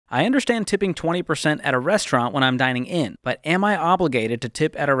I understand tipping 20% at a restaurant when I'm dining in, but am I obligated to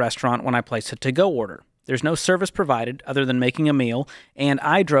tip at a restaurant when I place a to-go order? There's no service provided other than making a meal, and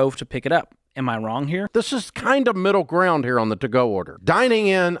I drove to pick it up. Am I wrong here? This is kind of middle ground here on the to-go order. Dining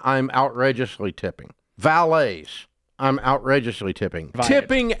in, I'm outrageously tipping. Valets, I'm outrageously tipping.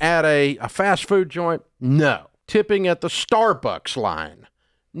 Tipping at a fast food joint? No. Tipping at the Starbucks line?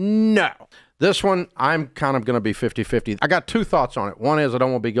 No. This one, I'm kind of going to be 50-50. I got two thoughts on it. One is I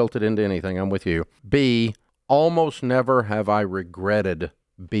don't want to be guilted into anything. I'm with you. B, almost never have I regretted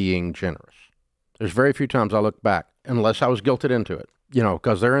being generous. There's very few times I look back, unless I was guilted into it,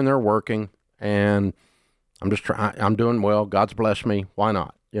 because they're in there working, and I'm doing well. God's blessed me. Why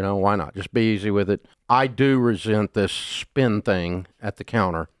not? Why not? Just be easy with it. I do resent this spin thing at the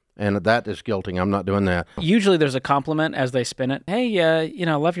counter, and that is guilting. I'm not doing that. Usually there's a compliment as they spin it. Hey,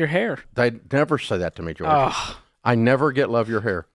 love your hair. They never say that to me, George. I never get love your hair.